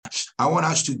I want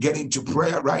us to get into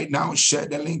prayer right now. Share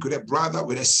the link with a brother,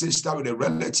 with a sister, with a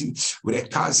relative, with a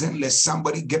cousin. Let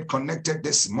somebody get connected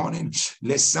this morning.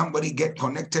 Let somebody get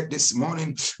connected this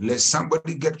morning. Let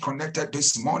somebody get connected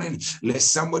this morning. Let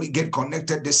somebody get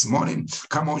connected this morning.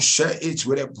 Come on, share it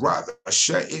with a brother.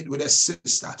 Share it with a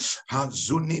sister.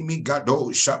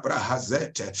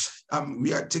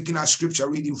 We are taking our scripture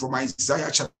reading from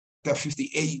Isaiah chapter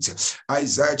 58.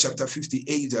 Isaiah chapter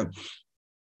 58.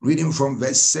 Reading from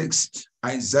verse 6,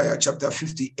 Isaiah chapter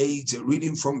 58,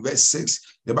 reading from verse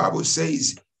 6, the Bible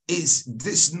says, is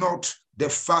this not the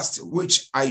fast which I